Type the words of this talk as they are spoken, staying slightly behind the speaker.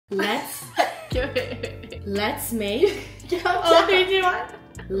Let's make. Oh, 3, 2, 1.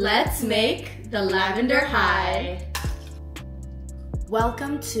 Let's make the lavender high.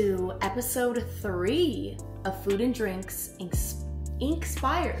 Welcome to episode 3 of Food and Drinks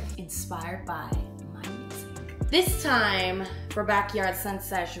Inspired by My music. This time for Backyard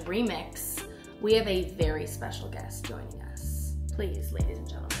Sunsesh remix, we have a very special guest joining us. Please, ladies and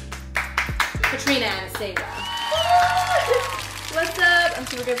gentlemen, Katrina Anastasia. What's up? I'm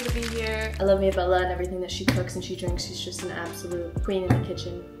super grateful to be here. I love me Bella and everything that she cooks and she drinks. She's just an absolute queen in the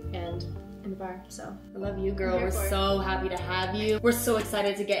kitchen and in the bar, so. I love you, girl. We're so happy to have you. We're so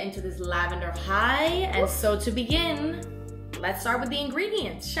excited to get into this lavender high. And so to begin, let's start with the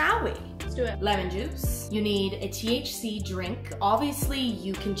ingredients, shall we? Let's do it. Lemon juice. You need a THC drink. Obviously,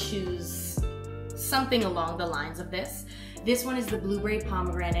 you can choose something along the lines of this. This one is the Blueberry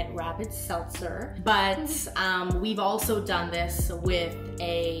Pomegranate Rapid Seltzer, but we've also done this with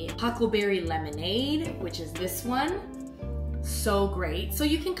a Huckleberry Lemonade, which is this one. So great. So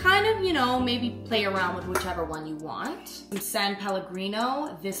you can kind of, you know, maybe play around with whichever one you want. Some San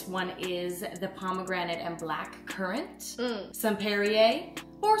Pellegrino. This one is the pomegranate and black currant. Some Perrier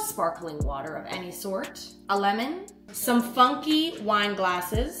or sparkling water of any sort. A lemon. Some funky wine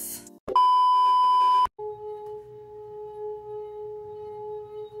glasses.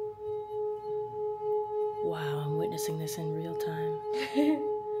 Wow, I'm witnessing this in real time.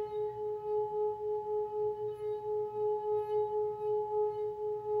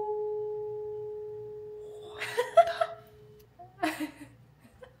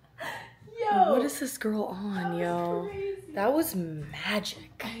 Yo! What is this girl on, yo? That was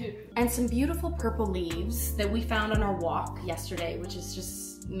magic. And some beautiful purple leaves that we found on our walk yesterday, which is just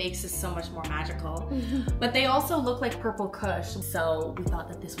makes this so much more magical. But they also look like purple kush, so we thought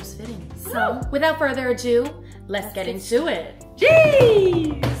that this was fitting. So without further ado, let's get into it.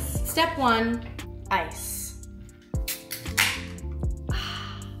 Jeez! Step 1, ice.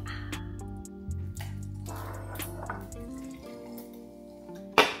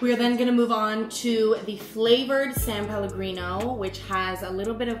 We are then gonna move on to the flavored San Pellegrino, which has a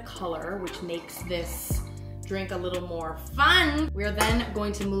little bit of color, which makes this drink a little more fun. We're then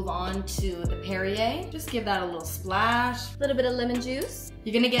going to move on to the Perrier. Just give that a little splash. A little bit of lemon juice.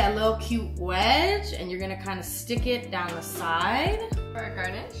 You're gonna get a little cute wedge and you're gonna kind of stick it down the side. For our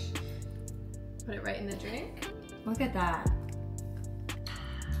garnish. Put it right in the drink. Look at that.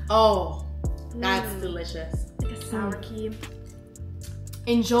 Oh, that's delicious. Like a sour key.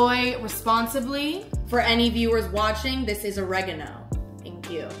 Enjoy responsibly. For any viewers watching, this is oregano. Thank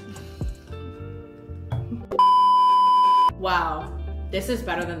you. Wow, this is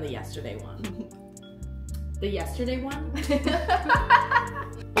better than the yesterday one. The yesterday one?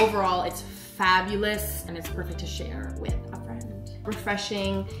 Overall, it's fabulous and it's perfect to share with a friend.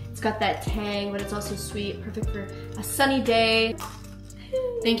 Refreshing. It's got that tang, but it's also sweet. Perfect for a sunny day.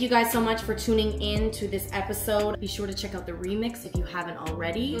 Thank you guys so much for tuning in to this episode. Be sure to check out the remix if you haven't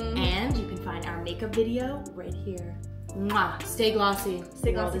already. And you can find our makeup video right here. Mwah. Stay glossy.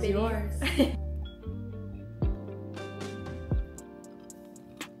 Stay glossy, baby. Yours.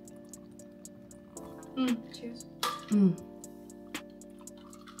 Cheers.